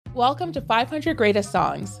Welcome to 500 Greatest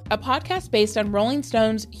Songs, a podcast based on Rolling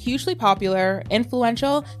Stone's hugely popular,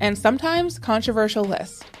 influential, and sometimes controversial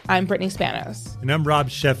list. I'm Brittany Spanos. And I'm Rob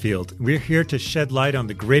Sheffield. We're here to shed light on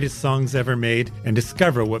the greatest songs ever made and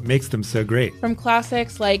discover what makes them so great. From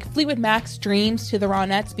classics like Fleetwood Mac's Dreams to the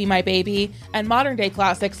Ronettes' Be My Baby, and modern-day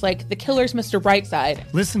classics like The Killer's Mr.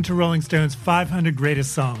 Brightside. Listen to Rolling Stone's 500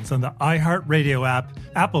 Greatest Songs on the iHeartRadio app,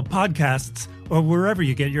 Apple Podcasts, or wherever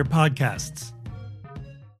you get your podcasts.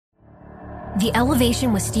 The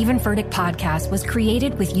Elevation with Stephen Furtick podcast was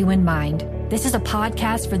created with you in mind. This is a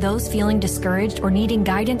podcast for those feeling discouraged or needing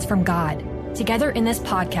guidance from God. Together in this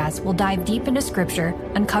podcast, we'll dive deep into Scripture,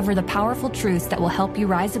 uncover the powerful truths that will help you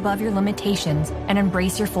rise above your limitations and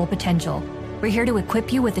embrace your full potential. We're here to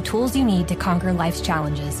equip you with the tools you need to conquer life's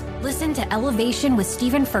challenges. Listen to Elevation with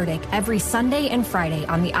Stephen Furtick every Sunday and Friday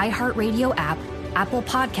on the iHeartRadio app, Apple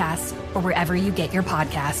Podcasts, or wherever you get your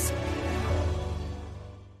podcasts.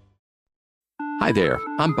 Hi there,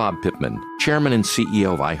 I'm Bob Pittman, Chairman and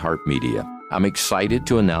CEO of iHeartMedia. I'm excited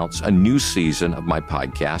to announce a new season of my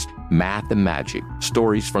podcast, Math and Magic,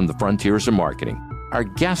 Stories from the Frontiers of Marketing. Our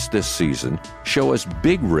guests this season show us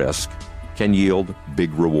big risk can yield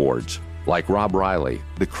big rewards, like Rob Riley,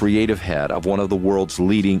 the creative head of one of the world's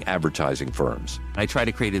leading advertising firms. I try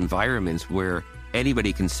to create environments where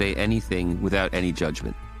anybody can say anything without any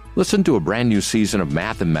judgment. Listen to a brand new season of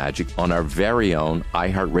Math and Magic on our very own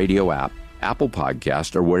iHeartRadio app, Apple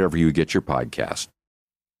Podcast, or wherever you get your podcast.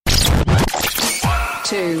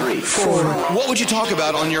 2, 3, 4. What would you talk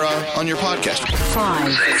about on your podcast?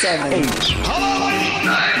 5, 7, 8. Hello,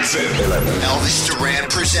 9, 10, 11. Elvis Duran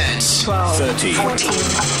presents 12, 13, 14,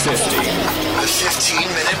 15. The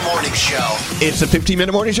 15-minute morning show. It's the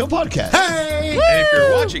 15-minute morning show podcast. Hey! Woo! And if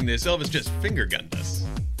you're watching this, Elvis just finger gunned us.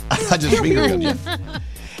 I just finger gunned you.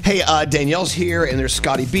 Hey, Danielle's here, and there's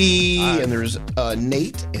Scotty B, and there's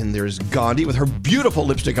Nate, and there's Gandhi with her beautiful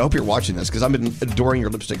lipstick. I hope you're watching this, because I've been adoring your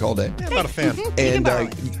lipstick all day. Yeah, I'm not a fan. And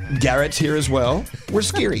Garrett's here as well. Where's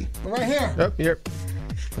Scary? Right here. Oh, here.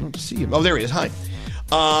 I don't see him. Oh, there he is. Hi.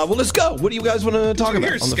 Well, let's go. What do you guys want to talk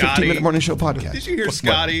about on the 15-minute morning show podcast? Did you hear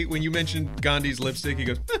Scotty when you mentioned Gandhi's lipstick? He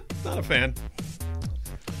goes, not a fan.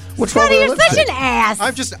 What's Scotty, wrong you're with such an ass.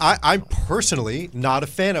 I'm personally not a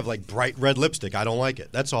fan of like bright red lipstick. I don't like it.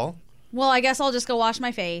 That's all. Well, I guess I'll just go wash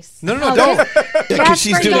my face. No, don't. Yeah, because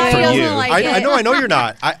she's doing it for you. I know you're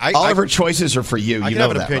not. All of her choices are for you. I You can know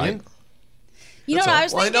have an that, opinion. right? You know what I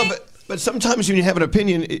was thinking? I know, but sometimes when you have an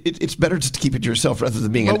opinion, it's better just to keep it to yourself rather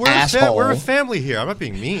than being an asshole. We're a family here. I'm not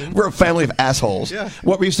being mean. We're a family of assholes. Yeah.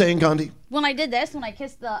 What were you saying, Gandhi? When I did this, when I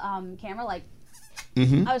kissed the camera, like,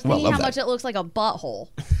 Mm-hmm. I was thinking how much it looks like a butthole.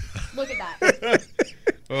 Look at that.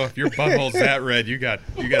 Oh, if your butthole's that red, you got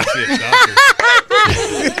to see a doctor.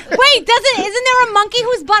 Wait, isn't there a monkey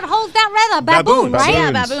whose butthole's that red? A baboon, right?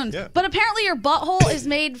 Yeah, baboon. Yeah. But apparently your butthole is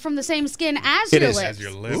made from the same skin as your lips. As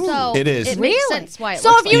your lips. So it is. It makes sense why it So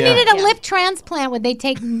looks if you like needed that. a lip transplant, would they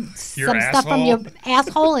take some stuff from your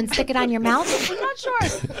asshole and stick it on your mouth? I'm not sure.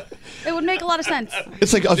 It would make a lot of sense.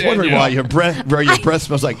 It's like I was wondering why your breath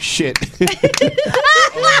smells like shit.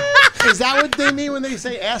 Is that what they mean when they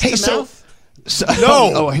say ass to mouth?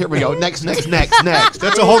 No. Oh, here we go. Next.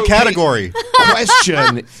 That's a whole category.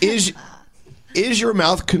 Question: Is your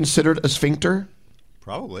mouth considered a sphincter?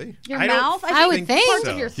 Probably. Your mouth? I would think parts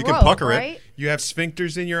so. of your throat, You can pucker right? it. You have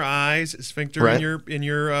sphincters in your eyes, sphincter Right. in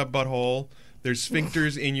your butthole. There's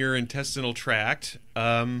sphincters in your intestinal tract.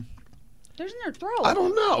 There's in your throat. I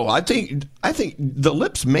don't know. I think the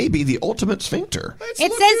lips may be the ultimate sphincter. It says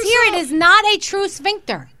here it is not a true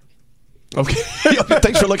sphincter. Okay.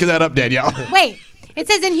 Thanks for looking that up, Danielle. Wait. It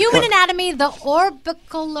says in human anatomy, the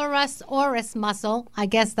orbicularis oris muscle, I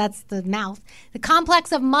guess that's the mouth, the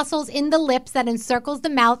complex of muscles in the lips that encircles the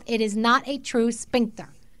mouth, it is not a true sphincter.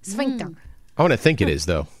 I want to think it is,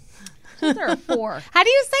 though. There are 4. How do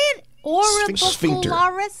you say it? Sphincter.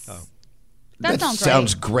 Orbicularis? Oh. That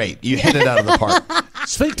sounds great. You hit it out of the park.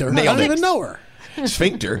 Sphincter? Nailed I don't it. even know her.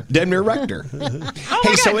 Sphincter. Damn near rector.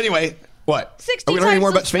 Hey, so anyway, what? 60 Are we learning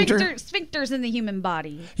more about types sphincter? of sphincters in the human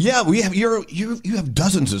body. Yeah, we have. You have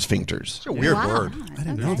dozens of sphincters. It's a weird word. I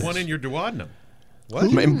didn't know One that. in your duodenum.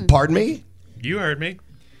 What? Pardon me? You heard me.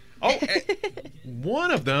 Oh,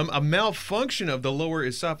 one of them, a malfunction of the lower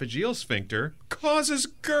esophageal sphincter, causes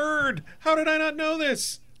GERD. How did I not know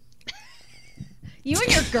this? You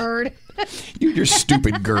and your GERD. Your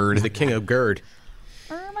stupid GERD. The king of GERD.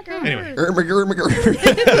 Anyway.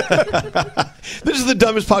 This is the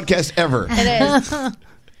dumbest podcast ever. It is.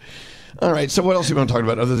 All right, so what else do you want to talk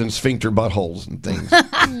about other than sphincter buttholes and things?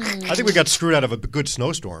 I think we got screwed out of a good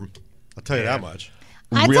snowstorm. I'll tell you that much.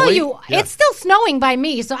 I tell Really? you, it's still snowing by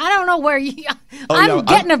me, so I don't know where you. Oh, I'm no,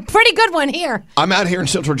 getting a pretty good one here. I'm out here in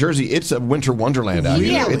Central Jersey. It's a winter wonderland out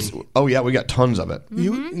here. Really? We got tons of it.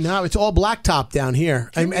 No, it's all blacktop down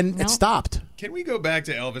here, and it stopped. Can we go back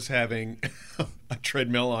to Elvis having a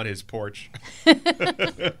treadmill on his porch?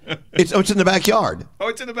 It's in the backyard. Oh,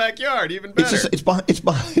 it's in the backyard. Even better. It's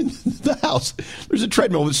behind the house. There's a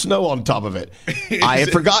treadmill with snow on top of it. I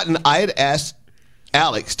had forgotten. I had asked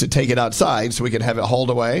Alex to take it outside so we could have it hauled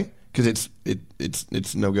away because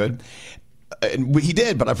it's no good. And he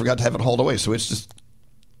did, but I forgot to have it hauled away, so it's just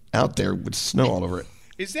out there with snow all over it.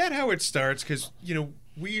 Is that how it starts? Because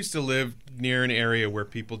we used to live near an area where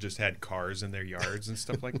people just had cars in their yards and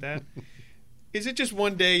stuff like that. Is it just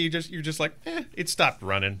one day you're just like, it stopped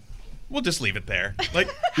running. We'll just leave it there. Like,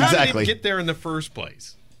 how did it get there in the first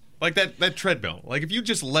place? Like that treadmill. Like, if you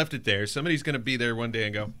just left it there, somebody's going to be there one day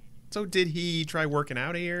and go, so did he try working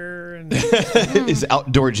out here? And his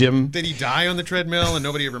outdoor gym. Did he die on the treadmill and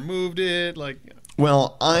nobody ever moved it? Like,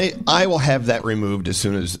 well, I will have that removed as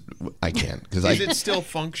soon as I can. Is it still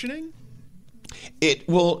functioning? It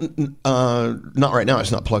will. Not right now.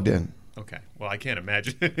 It's not plugged in. Okay. Well, I can't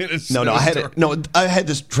imagine. I had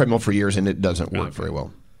this treadmill for years and it doesn't work very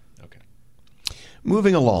well. Okay.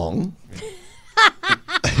 Moving along.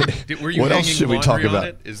 Were you what else should we talk about?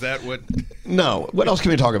 It? Is that what? No. What else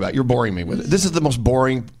can we talk about? You're boring me with it. This is the most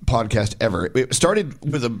boring podcast ever. It started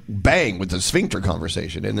with a bang with the sphincter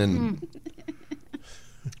conversation, and then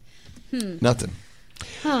nothing.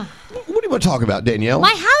 Huh. What do you want to talk about, Danielle? My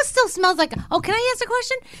house still smells like. Oh, can I ask a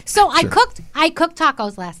question? So Sure. I cooked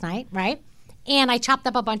tacos last night, right? And I chopped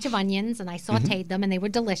up a bunch of onions and I sautéed them, and they were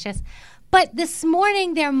delicious. But this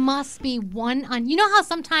morning there must be one onion. You know how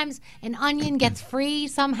sometimes an onion gets free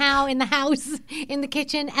somehow in the house, in the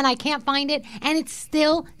kitchen, and I can't find it, and it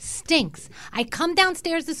still stinks. I come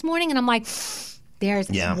downstairs this morning and I'm like, there's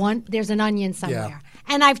an onion somewhere. Yeah.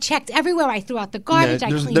 And I've checked everywhere. I threw out the garbage. I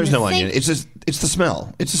cleaned there's the no sink. onion. It's the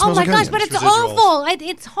smell. It just Oh smells my like gosh, onions. but it's awful.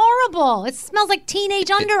 It's horrible. It smells like teenage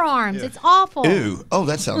underarms. It's awful. Ew. Oh,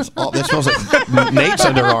 that sounds. That smells like Nate's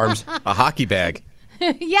underarms. A hockey bag.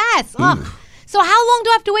 Yes. Oh. So how long do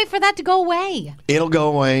I have to wait for that to go away? It'll go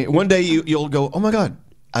away. One day you'll go, oh my God,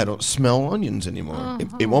 I don't smell onions anymore.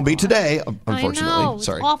 It won't be today, unfortunately. I know,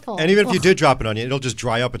 Sorry. It's awful. And even if you did drop an onion, it'll just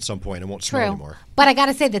dry up at some point and won't smell True. anymore. But I got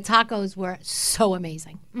to say, the tacos were so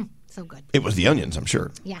amazing. So good. It was the onions, I'm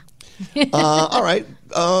sure. Yeah. All right.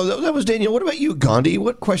 That was Danielle. What about you, Gandhi?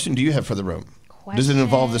 What question do you have for the room? Does it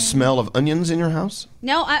involve the smell of onions in your house?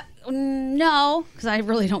 No, because I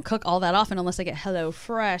really don't cook all that often unless I get Hello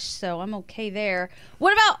Fresh, so I'm okay there.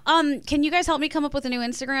 What about can you guys help me come up with a new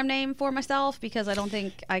Instagram name for myself, because I don't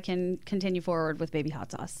think I can continue forward with baby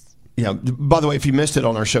hot sauce. Yeah. By the way, if you missed it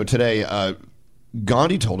on our show today,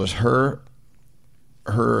 Gandhi told us her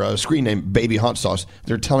screen name, Baby Hot Sauce.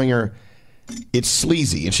 They're telling her it's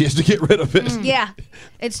sleazy and she has to get rid of it. Yeah,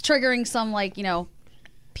 it's triggering some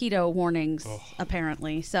pedo warnings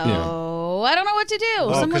apparently. So I don't know what to do.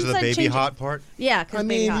 Oh, because of the baby hot part? Yeah, I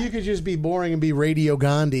mean, you could just be boring and be Radio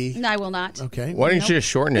Gandhi. No, I will not. Okay. Why don't you just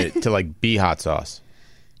shorten it to B hot sauce?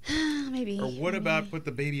 Maybe. Or what about put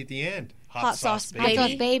the baby at the end? Hot sauce Hot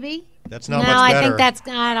sauce baby? That's not no, much better. I think that's.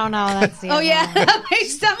 I don't know. That's the other yeah, one.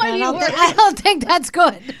 that might be worse. I don't think that's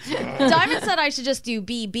good. Diamond said I should just do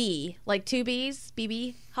BB, like 2 B's,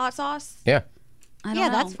 BB hot sauce. Yeah. I don't Yeah,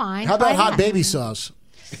 know. that's fine. How about Try hot that. baby sauce?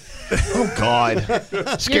 Oh, God.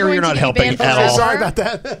 Scary, you're going not to be helping banned at forever? all. Sorry about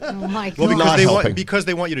that. Oh my god. Well, Not helping. because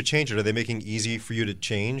they want you to change it, are they making it easy for you to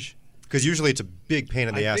change? Because usually it's a big pain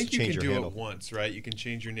in the ass to think you change can your do handle. it once, right? You can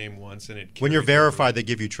change your name once, and it. When you're carries over. verified, they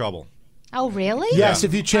give you trouble. Oh really? Yes,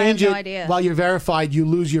 if you change no it idea. while you're verified, you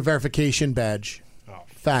lose your verification badge.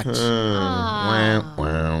 Facts. Wow,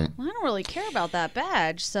 wow. I don't really care about that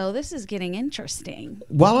badge, so this is getting interesting.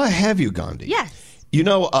 While I have you, Gandhi. Yes. You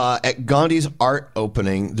know, at Gandhi's art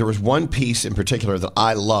opening, there was one piece in particular that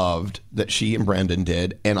I loved that she and Brandon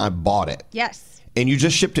did, and I bought it. Yes. And you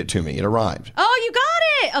just shipped it to me. It arrived. Oh, you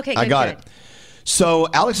got it. Okay, good, I got good. it. So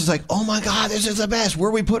Alex is like, oh my God, this is the best. Where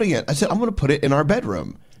are we putting it? I said, I'm going to put it in our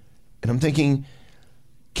bedroom. And I'm thinking,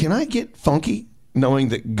 can I get funky knowing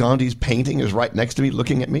that Gandhi's painting is right next to me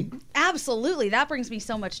looking at me? Absolutely. That brings me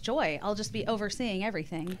so much joy. I'll just be overseeing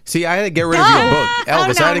everything. See, I had to get rid of your book.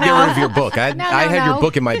 Elvis, I had to get rid of your book. I had your no.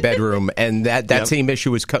 book in my bedroom, and that same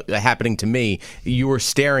issue was happening to me. You were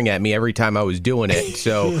staring at me every time I was doing it.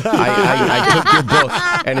 So I took your book,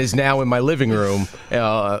 and is now in my living room.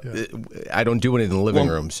 I don't do it in the living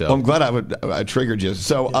room. So Well, I'm glad I triggered you.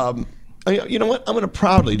 So You know what? I'm going to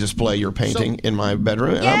proudly display your painting in my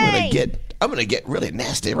bedroom. And I'm going to get really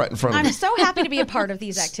nasty right in front of you. I'm so happy to be a part of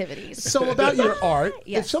these activities. So about your art,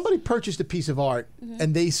 Yes. if somebody purchased a piece of art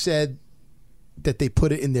and they said that they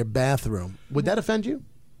put it in their bathroom, would that offend you?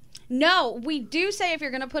 No, we do say if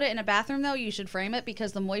you're going to put it in a bathroom, though, you should frame it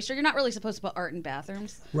because the moisture, you're not really supposed to put art in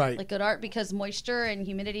bathrooms. Right. Like good art, because moisture and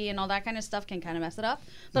humidity and all that kind of stuff can kind of mess it up.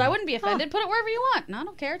 But I wouldn't be offended. Put it wherever you want. And I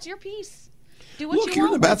don't care. It's your piece. Do what Look, you you're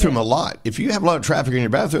in want. the bathroom a lot. If you have a lot of traffic in your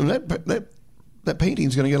bathroom, that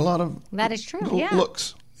painting's going to get a lot of That is true.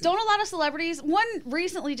 looks. Don't a lot of celebrities? One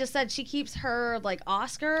recently just said she keeps her like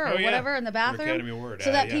Oscar or whatever in the bathroom, Academy Award,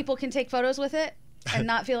 so that yeah. people can take photos with it and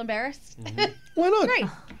not feel embarrassed. Why not? Great.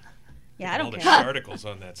 Yeah, I don't All the care. articles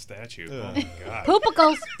on that statue. Oh my God.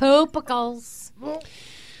 Poopicles.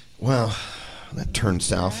 Well, that turned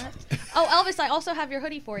south. Oh, Elvis, I also have your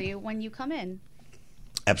hoodie for you when you come in.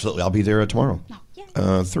 Absolutely. I'll be there tomorrow.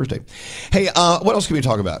 Thursday. Hey, what else can we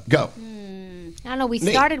talk about? Go. I don't know. We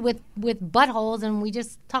started with buttholes and we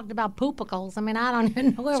just talked about poopicles. I mean, I don't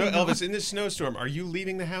even know where So, we're going. Elvis, in this snowstorm, are you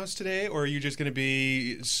leaving the house today, or are you just going to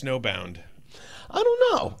be snowbound? I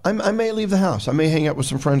don't know. I may leave the house. I may hang out with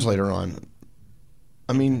some friends later on.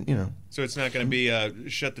 I mean, you know. So it's not going to be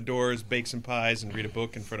shut the doors, bake some pies, and read a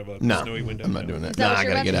book in front of a No, snowy window? I'm not doing that. Is that what I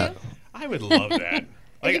you're got to get about out. to do? I would love that.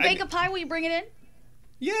 If you bake a pie, will you bring it in?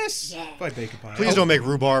 Yes. If I bake a pie. Please don't make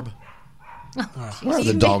rhubarb. Why are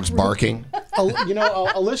the dogs barking? A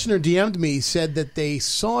listener DM'd me, said that they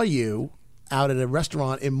saw you out at a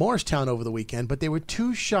restaurant in Morristown over the weekend, but they were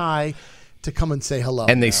too shy to come and say hello.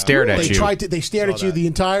 And they stared at you. They stared at you the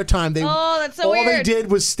entire time. Oh, that's so all they weird.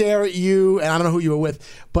 did was stare at you, and I don't know who you were with,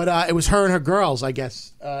 but it was her and her girls, I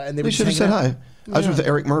guess. And they were They should have just said hanging hi. out. I was with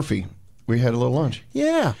Eric Murphy. We had a little lunch.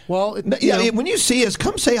 Yeah. Well, when you see us,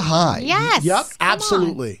 come say hi. Yes. Yep, come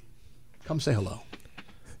absolutely. Come say hello.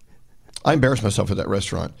 I embarrassed myself at that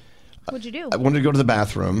restaurant. What'd you do? I wanted to go to the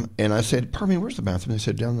bathroom, and I said, "Pardon me, where's the bathroom?" They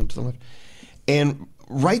said, "Down to the left." And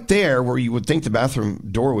right there, where you would think the bathroom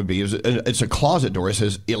door would be, it's a closet door. It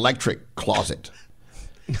says "electric closet."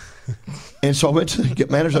 And so I went to the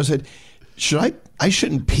manager. I said, I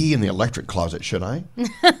shouldn't pee in the electric closet, should I?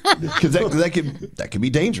 Because that could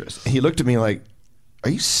be dangerous." And he looked at me like,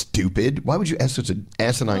 "Are you stupid? Why would you ask such an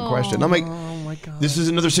asinine question?" And I'm like, my God. This is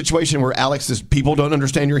another situation where Alex says, people don't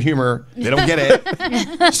understand your humor. They don't get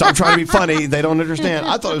it. Stop trying to be funny. They don't understand.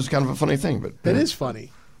 I thought it was kind of a funny thing. But That is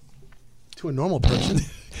funny. To a normal person.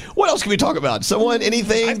 What else can we talk about? Someone,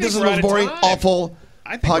 anything? This is the most boring, awful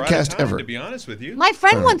podcast ever. To be honest with you. My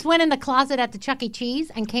friend once went in the closet at the Chuck E. Cheese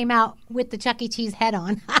and came out with the Chuck E. Cheese head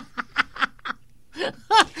on.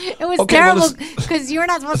 It was terrible because you're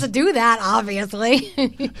not supposed to do that, obviously.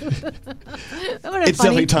 It's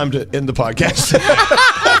definitely time to end the podcast.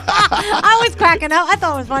 I was cracking up. I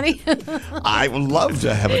thought it was funny. I would love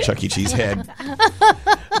to have a Chuck E. Cheese head.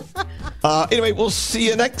 Anyway, we'll see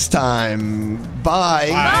you next time. Bye.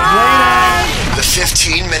 The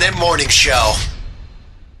 15-minute morning show.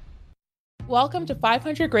 Welcome to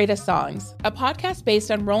 500 Greatest Songs, a podcast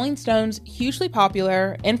based on Rolling Stone's hugely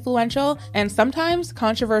popular, influential, and sometimes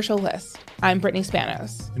controversial list. I'm Brittany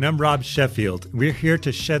Spanos. And I'm Rob Sheffield. We're here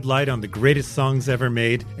to shed light on the greatest songs ever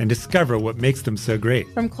made and discover what makes them so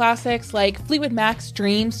great. From classics like Fleetwood Mac's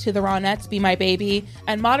Dreams to the Ronettes' Be My Baby,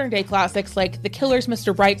 and modern-day classics like The Killer's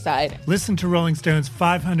Mr. Brightside. Listen to Rolling Stone's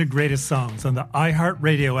 500 Greatest Songs on the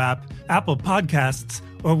iHeartRadio app, Apple Podcasts,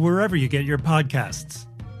 or wherever you get your podcasts.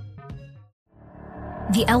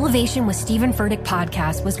 The Elevation with Stephen Furtick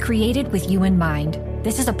podcast was created with you in mind.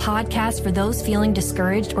 This is a podcast for those feeling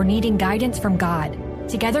discouraged or needing guidance from God.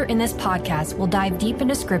 Together in this podcast, we'll dive deep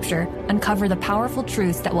into Scripture, uncover the powerful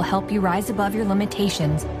truths that will help you rise above your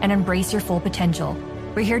limitations and embrace your full potential.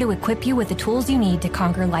 We're here to equip you with the tools you need to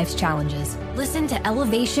conquer life's challenges. Listen to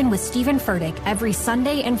Elevation with Stephen Furtick every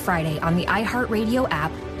Sunday and Friday on the iHeartRadio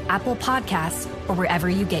app, Apple Podcasts, or wherever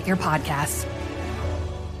you get your podcasts.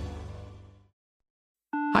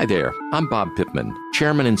 Hi there, I'm Bob Pittman,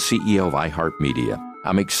 Chairman and CEO of iHeartMedia.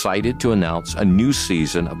 I'm excited to announce a new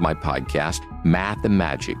season of my podcast, Math and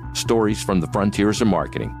Magic, Stories from the Frontiers of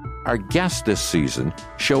Marketing. Our guests this season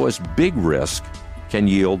show us big risk can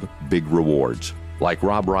yield big rewards, like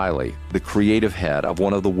Rob Riley, the creative head of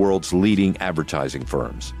one of the world's leading advertising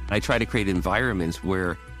firms. I try to create environments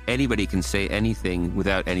where anybody can say anything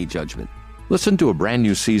without any judgment. Listen to a brand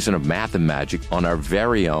new season of Math and Magic on our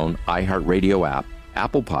very own iHeartRadio app,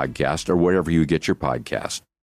 Apple Podcast, or wherever you get your podcast.